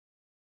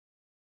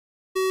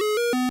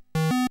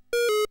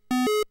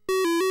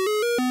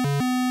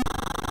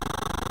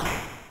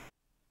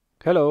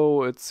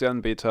Hello, it's Jan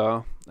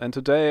Beta, and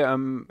today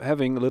I'm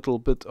having a little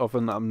bit of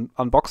an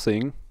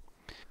unboxing.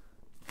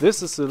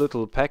 This is a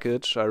little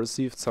package I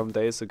received some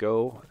days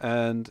ago,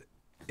 and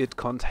it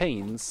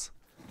contains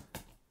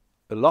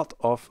a lot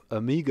of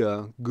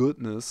Amiga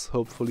goodness,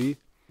 hopefully.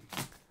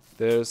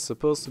 There's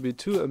supposed to be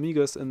two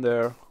Amigas in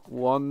there.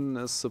 One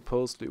is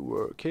supposedly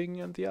working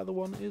and the other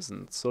one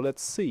isn't, so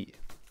let's see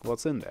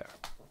what's in there.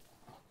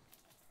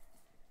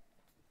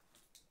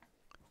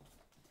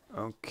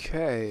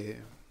 Okay.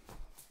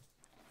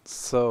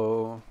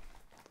 So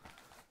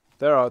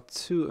there are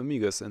two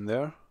Amigas in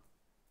there.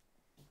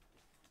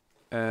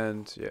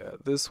 And yeah,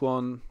 this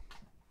one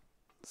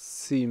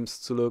seems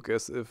to look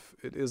as if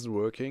it is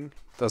working.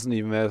 Doesn't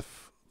even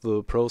have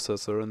the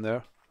processor in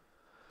there.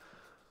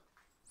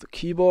 The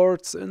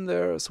keyboard's in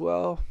there as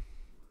well.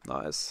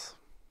 Nice.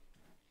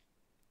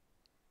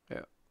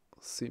 Yeah,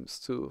 seems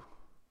to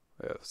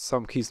have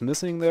some keys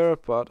missing there,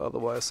 but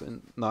otherwise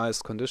in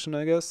nice condition,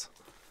 I guess.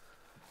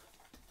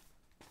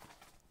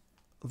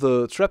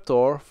 The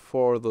trapdoor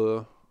for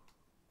the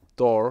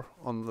door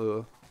on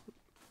the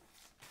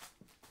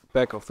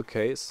back of the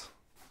case.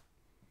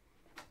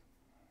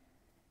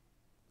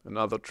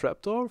 Another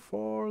trapdoor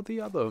for the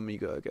other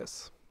Amiga, I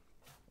guess.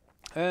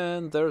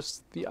 And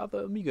there's the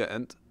other Amiga,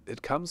 and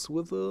it comes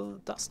with a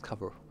dust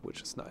cover,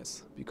 which is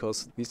nice,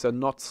 because these are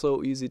not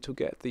so easy to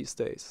get these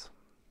days.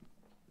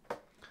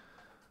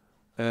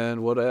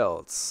 And what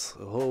else?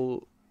 A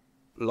whole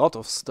lot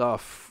of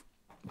stuff,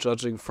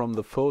 judging from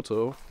the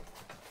photo.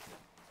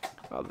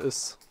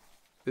 This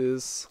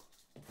is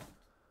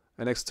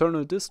an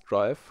external disk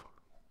drive.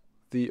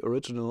 The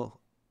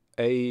original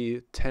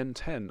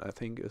A1010, I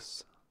think,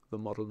 is the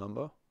model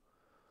number.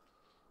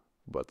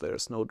 But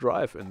there's no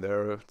drive in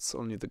there, it's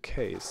only the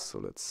case, so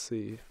let's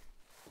see.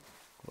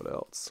 What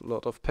else? A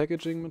lot of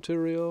packaging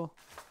material.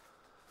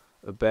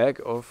 A bag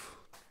of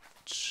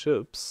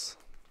chips.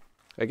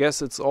 I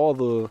guess it's all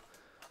the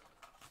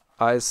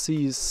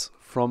ICs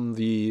from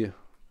the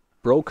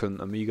broken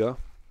Amiga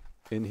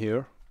in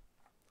here.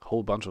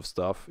 Whole bunch of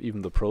stuff,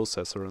 even the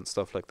processor and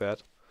stuff like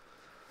that.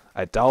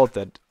 I doubt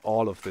that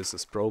all of this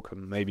is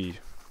broken. Maybe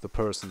the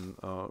person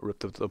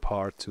ripped it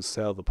apart to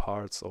sell the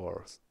parts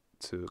or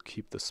to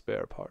keep the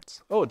spare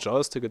parts. Oh, a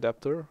joystick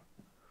adapter.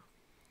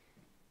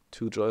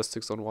 Two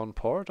joysticks on one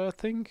port, I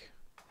think.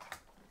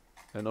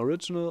 An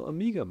original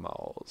Amiga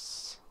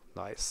mouse.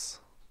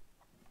 Nice.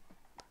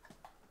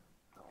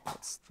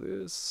 What's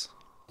this?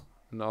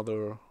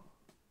 Another...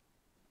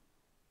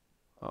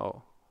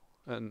 Oh.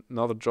 And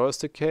another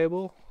joystick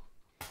cable.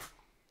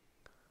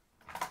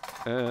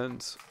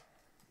 And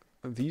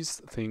these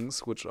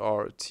things, which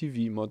are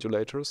TV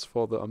modulators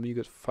for the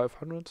Amiga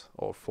 500,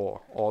 or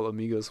for all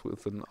Amigas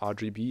with an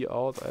RGB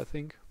out, I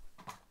think.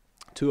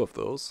 Two of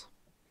those.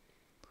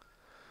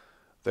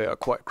 They are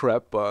quite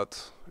crap,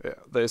 but yeah,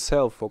 they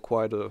sell for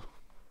quite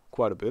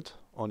a bit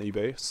on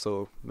eBay,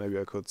 so maybe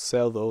I could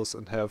sell those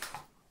and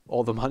have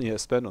all the money I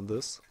spent on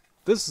this.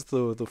 This is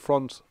the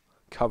front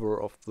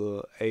cover of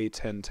the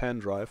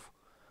A1010 drive.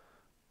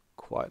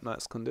 Quite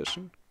nice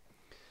condition.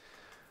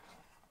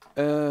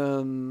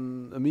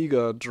 An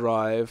Amiga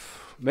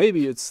drive,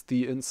 maybe it's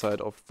the inside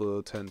of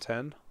the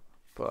 1010,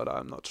 but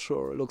I'm not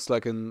sure. It looks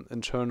like an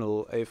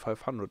internal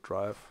A500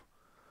 drive.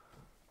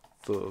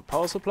 The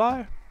power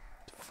supply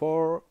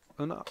for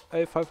an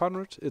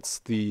A500, it's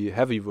the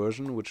heavy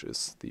version, which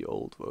is the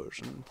old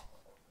version.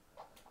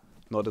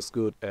 Not as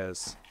good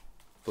as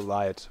the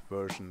light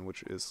version,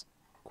 which is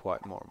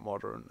quite more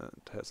modern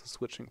and has a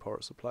switching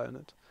power supply in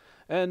it.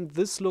 And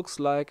this looks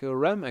like a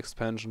RAM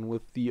expansion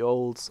with the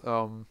old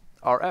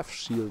RF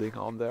shielding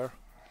on there.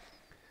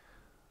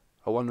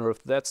 I wonder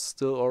if that's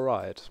still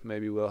alright.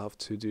 Maybe we'll have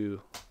to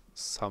do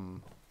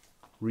some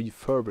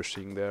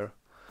refurbishing there.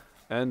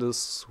 And a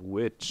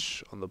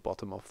switch on the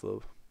bottom of the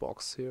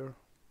box here.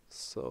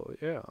 So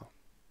yeah.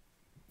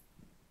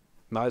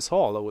 Nice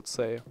haul, I would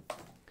say.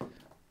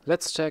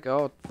 Let's check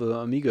out the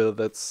Amiga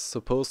that's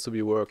supposed to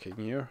be working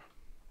here.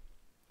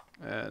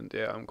 And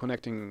yeah, I'm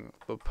connecting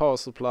the power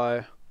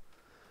supply.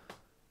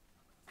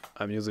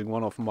 I'm using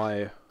one of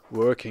my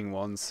working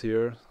ones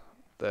here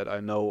that I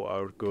know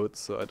are good,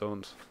 so I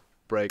don't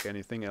break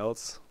anything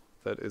else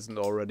that isn't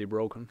already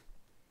broken.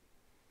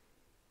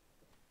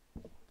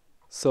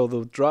 So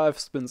the drive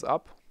spins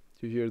up,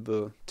 you hear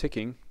the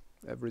ticking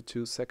every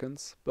 2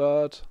 seconds,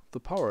 but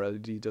the power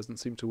LED doesn't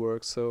seem to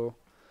work, so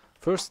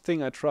first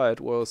thing I tried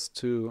was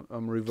to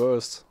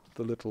reverse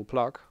the little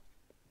plug,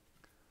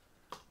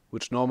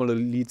 which normally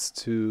leads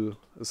to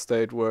a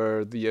state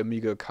where the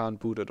Amiga can't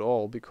boot at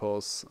all,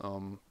 because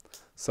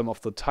some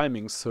of the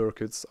timing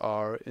circuits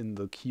are in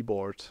the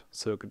keyboard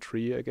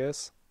circuitry, I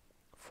guess,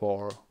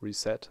 for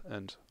reset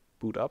and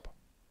boot up.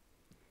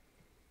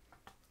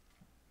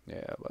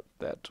 Yeah, but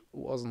that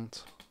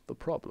wasn't the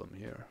problem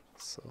here,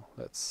 so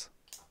let's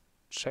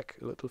check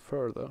a little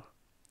further.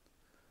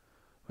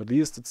 At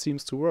least it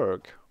seems to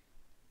work.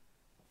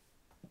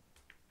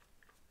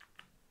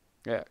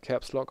 Yeah,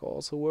 caps lock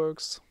also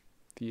works.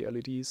 The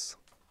LEDs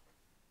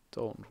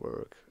don't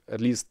work.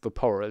 At least the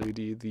power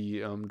LED,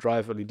 the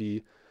drive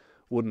LED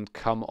wouldn't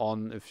come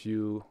on if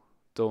you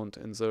don't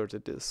insert a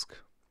disk.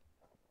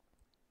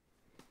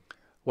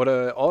 What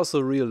I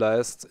also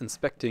realized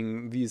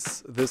inspecting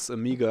this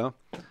Amiga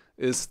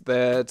is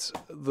that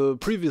the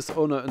previous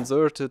owner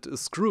inserted a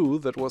screw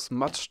that was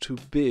much too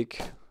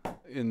big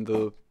in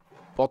the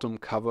bottom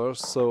cover,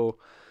 so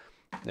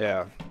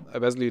yeah, I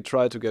basically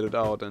tried to get it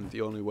out, and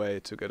the only way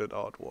to get it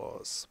out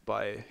was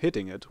by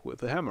hitting it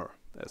with a hammer,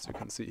 as you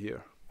can see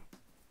here.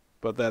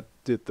 But that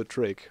did the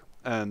trick,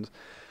 and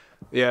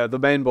yeah, the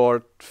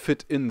mainboard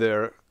fit in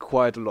there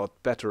quite a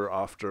lot better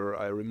after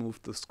I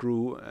removed the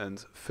screw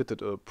and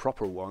fitted a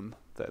proper one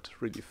that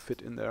really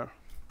fit in there.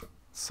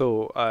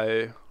 So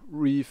I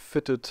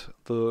refitted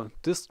the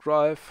disk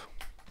drive,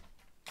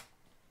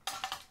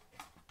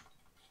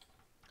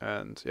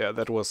 and yeah,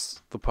 that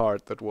was the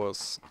part that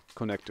was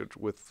connected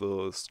with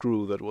the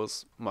screw that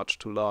was much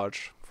too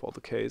large for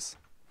the case.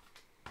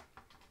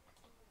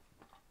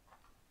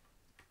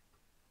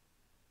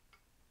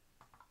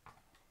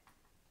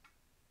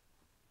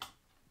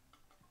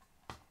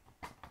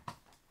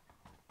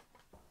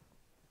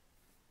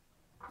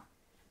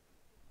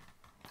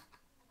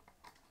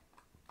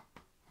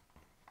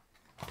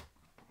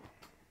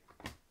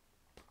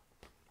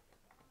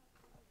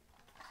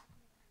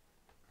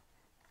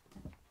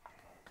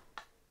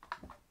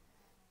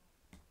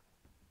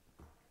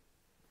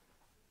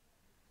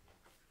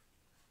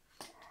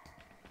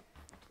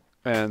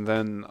 And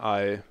then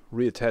I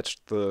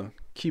reattached the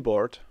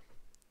keyboard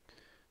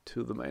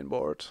to the main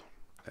board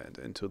and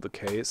into the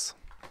case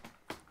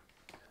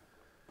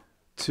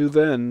to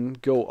then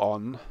go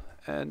on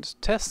and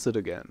test it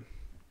again.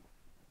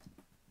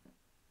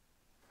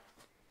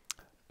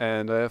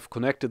 And I have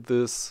connected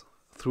this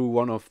through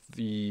one of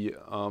the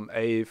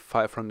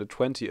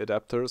A520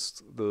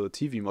 adapters, the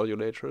TV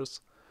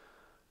modulators,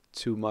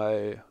 to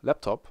my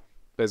laptop,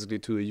 basically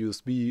to a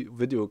USB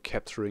video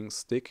capturing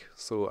stick,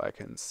 so I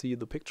can see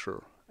the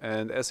picture.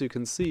 And as you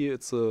can see,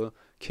 it's a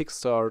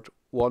Kickstart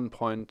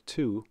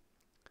 1.2,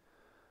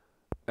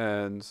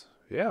 and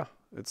yeah,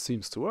 it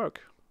seems to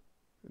work.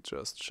 It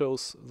just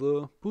shows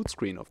the boot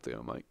screen of the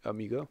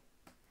Amiga,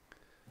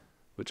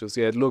 which is,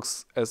 yeah, it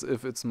looks as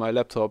if it's my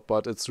laptop,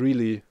 but it's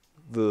really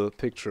the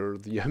picture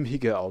the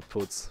Amiga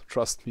outputs,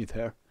 trust me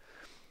there.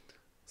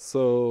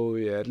 So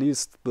yeah, at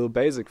least the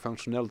basic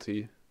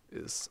functionality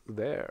is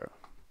there.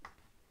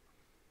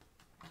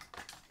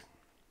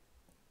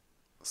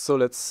 So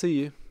let's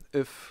see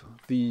if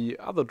the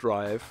other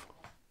drive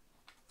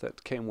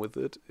that came with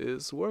it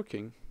is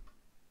working.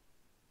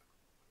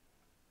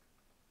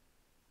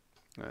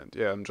 And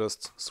yeah, I'm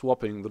just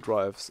swapping the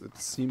drives. It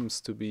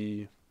seems to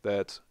be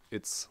that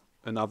it's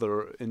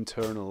another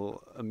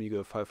internal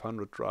Amiga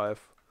 500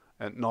 drive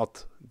and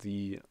not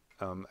the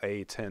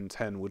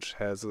A1010, which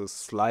has a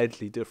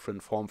slightly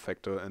different form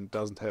factor and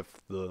doesn't have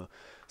the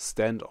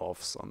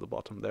standoffs on the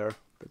bottom there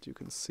that you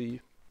can see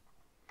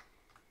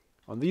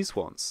on these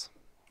ones.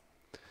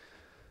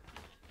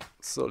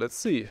 So let's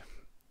see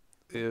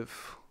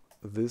if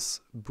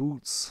this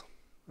boots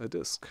a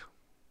disk.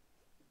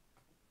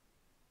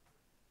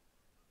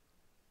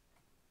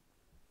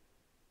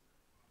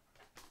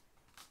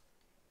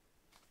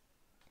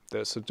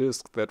 There's a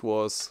disk that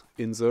was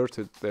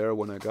inserted there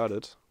when I got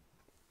it,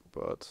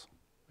 but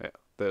yeah,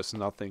 there's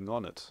nothing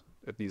on it,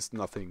 at least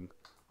nothing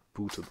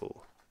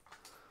bootable.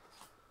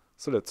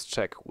 So let's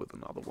check with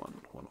another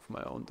one of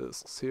my own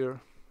disks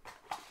here.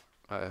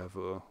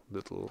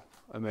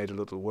 I made a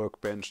little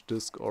workbench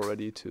disk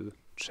already to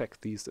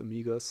check these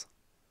Amigas.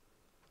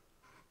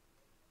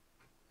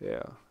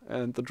 Yeah,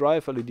 and the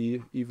drive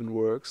LED even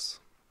works.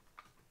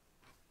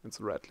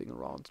 It's rattling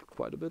around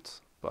quite a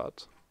bit,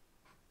 but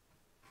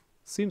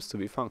seems to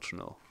be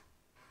functional.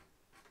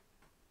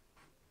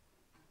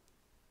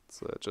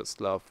 So I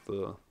just love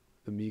the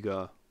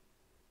Amiga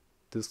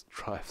disk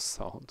drive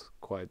sound,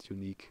 quite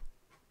unique,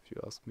 if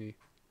you ask me.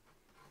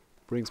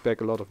 Brings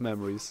back a lot of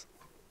memories.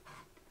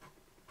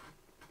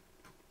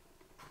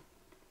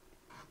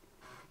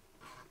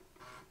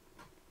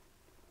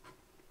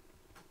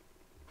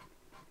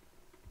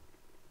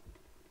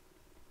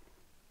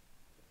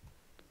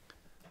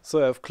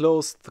 So I've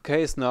closed the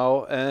case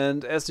now,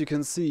 and as you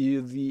can see,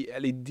 the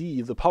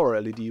LED, the power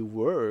LED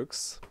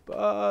works,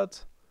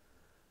 but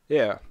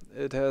yeah,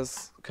 it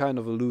has kind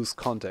of a loose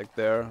contact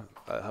there.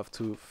 I'll have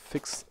to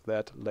fix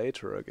that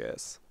later, I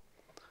guess.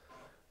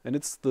 And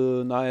it's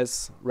the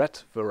nice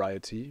red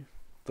variety.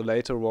 The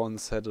later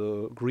ones had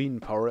a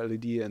green power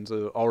LED and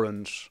an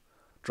orange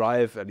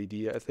drive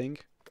LED, I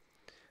think.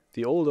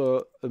 The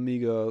older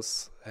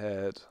Amigas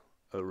had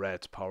a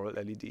red power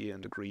LED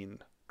and a green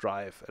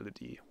drive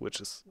LED,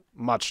 which is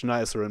much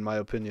nicer in my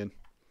opinion.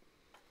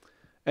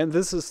 And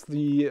this is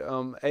the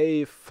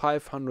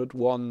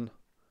A501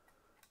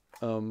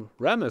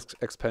 RAM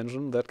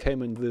expansion that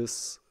came in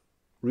this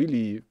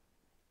really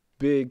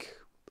big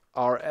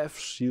RF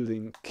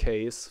shielding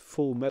case,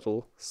 full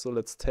metal. So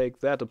let's take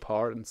that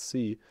apart and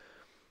see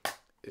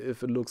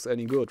if it looks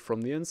any good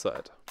from the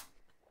inside.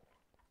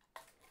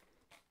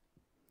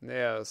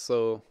 Yeah,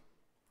 so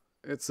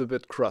it's a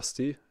bit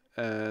crusty,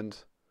 and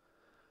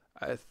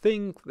I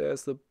think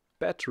there's a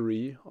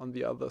battery on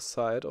the other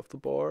side of the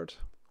board,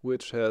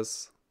 which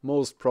has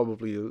most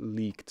probably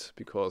leaked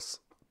because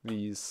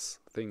these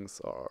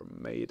things are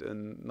made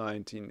in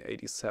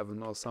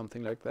 1987 or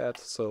something like that.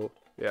 So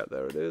yeah,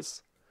 there it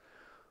is.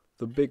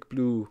 The big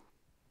blue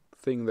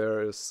thing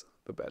there is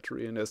the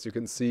battery, and as you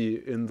can see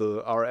in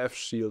the RF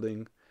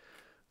shielding,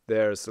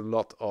 there's a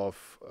lot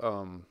of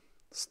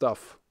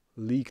stuff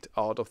leaked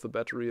out of the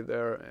battery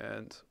there,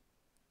 and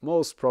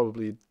most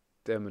probably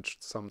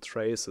damaged some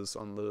traces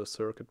on the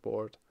circuit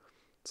board.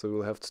 So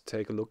we'll have to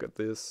take a look at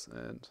this,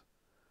 and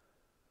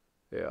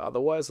yeah,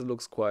 otherwise it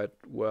looks quite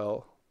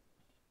well.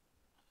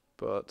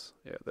 But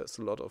yeah, there's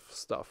a lot of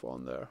stuff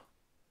on there.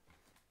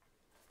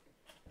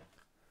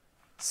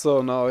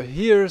 So now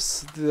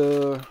here's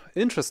the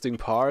interesting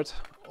part.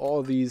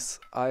 All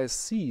these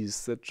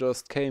ICs that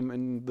just came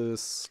in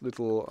this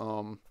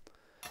little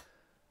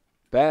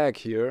bag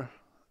here.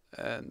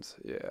 And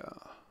yeah,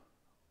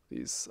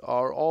 these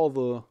are all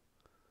the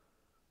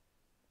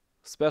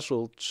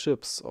special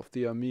chips of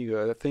the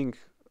Amiga. I think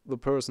the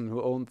person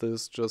who owned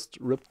this just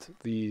ripped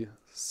the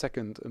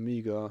second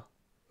Amiga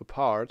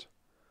apart.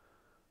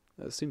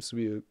 There seems to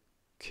be a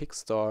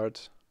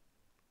kickstart.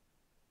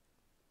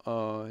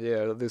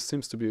 Yeah, this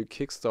seems to be a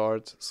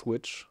kickstart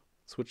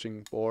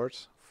switching board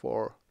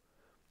for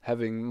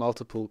having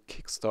multiple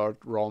kickstart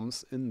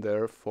ROMs in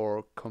there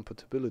for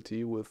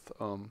compatibility with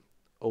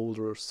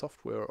older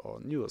software or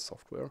newer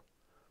software.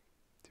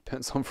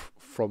 Depends on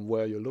from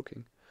where you're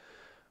looking.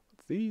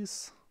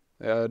 These,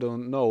 yeah, I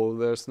don't know.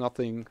 There's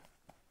nothing,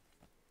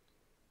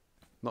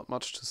 not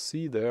much to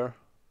see there.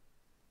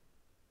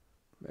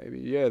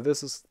 Maybe, yeah,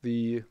 this is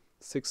the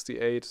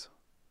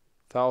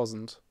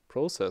 68,000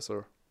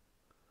 processor.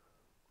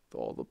 With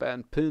all the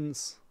band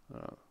pins.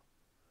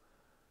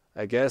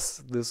 I guess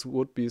this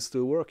would be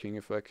still working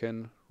if I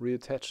can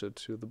reattach it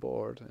to the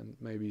board, and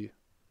maybe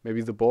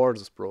the board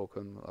is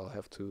broken. I'll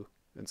have to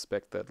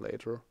inspect that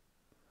later.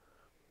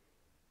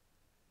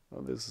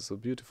 Oh, this is a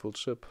beautiful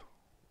chip,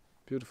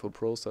 beautiful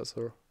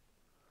processor.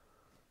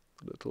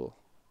 Little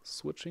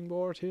switching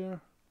board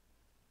here.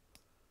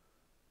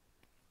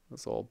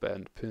 It's all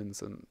band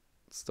pins and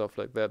stuff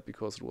like that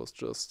because it was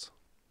just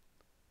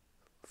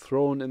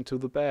thrown into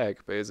the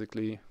bag,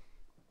 basically.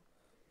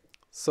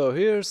 So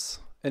here's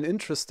an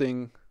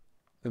interesting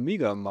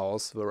Amiga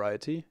mouse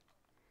variety.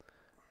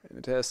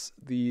 It has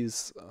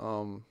these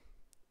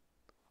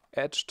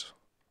edged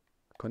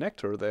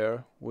connector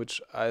there,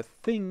 which I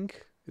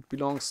think it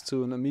belongs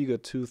to an Amiga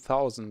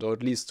 2000, or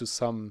at least to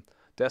some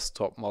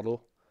desktop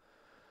model.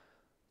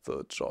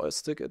 The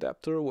joystick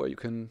adapter, where you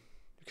can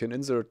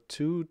insert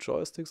two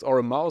joysticks, or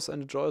a mouse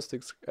and a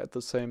joystick at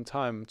the same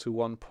time to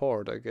one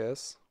port, I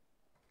guess.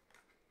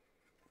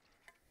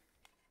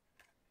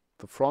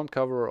 The front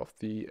cover of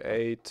the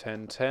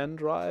A1010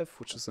 drive,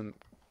 which is in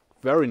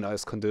very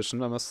nice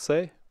condition, I must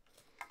say.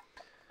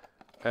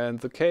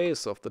 And the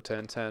case of the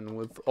 1010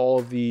 with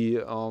all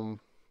the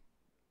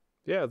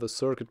yeah, the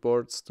circuit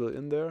board still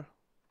in there.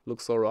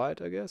 Looks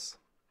alright, I guess.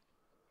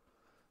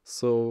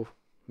 So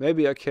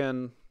maybe I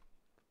can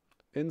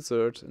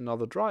insert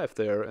another drive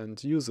there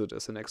and use it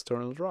as an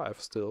external drive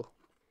still.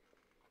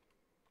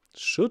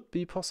 Should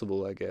be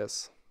possible, I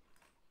guess.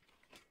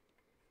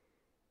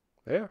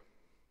 There.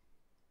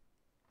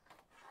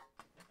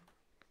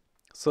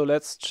 So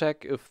let's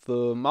check if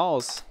the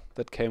mouse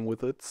that came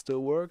with it still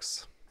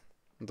works.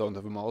 I don't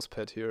have a mouse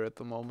pad here at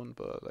the moment,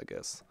 but I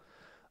guess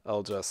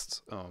I'll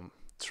just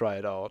try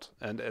it out.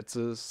 And at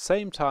the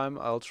same time,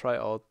 I'll try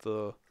out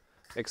the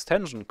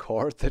extension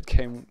cord that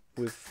came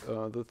with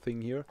the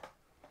thing here.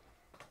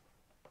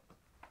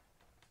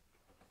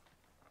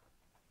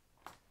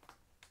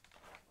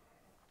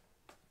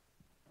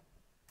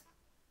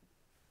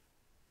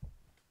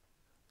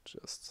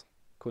 Just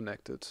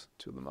connect it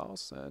to the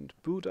mouse and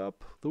boot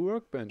up the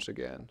workbench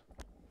again.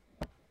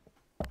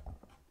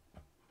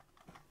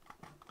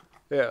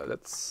 Yeah,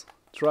 let's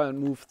try and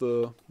move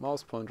the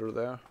mouse pointer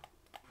there.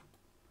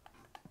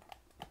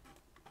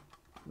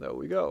 There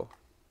we go.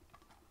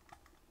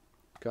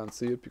 Can't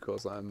see it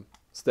because I'm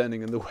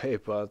standing in the way,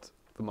 but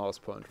the mouse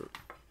pointer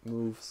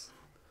moves.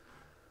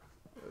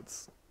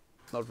 It's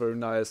not very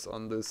nice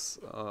on this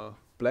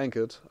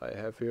blanket I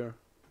have here,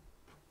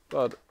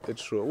 but it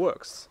sure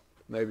works.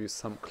 Maybe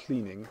some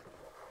cleaning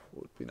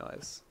would be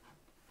nice.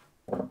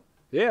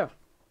 Yeah,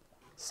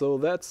 so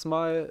that's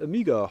my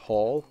Amiga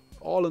haul.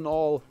 All in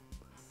all,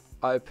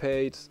 I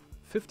paid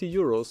 50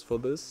 euros for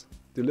this,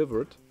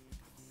 delivered,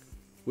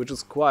 which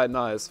is quite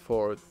nice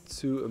for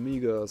 2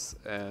 Amigas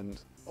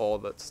and all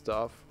that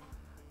stuff,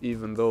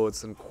 even though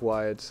it's in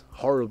quite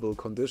horrible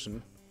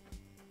condition.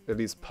 At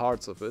least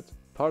parts of it.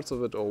 Parts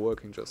of it are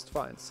working just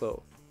fine,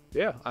 so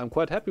yeah, I'm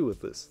quite happy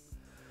with this.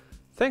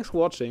 Thanks for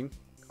watching,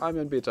 I'm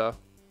Jan Beta.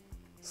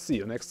 See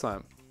you next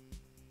time.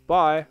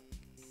 Bye!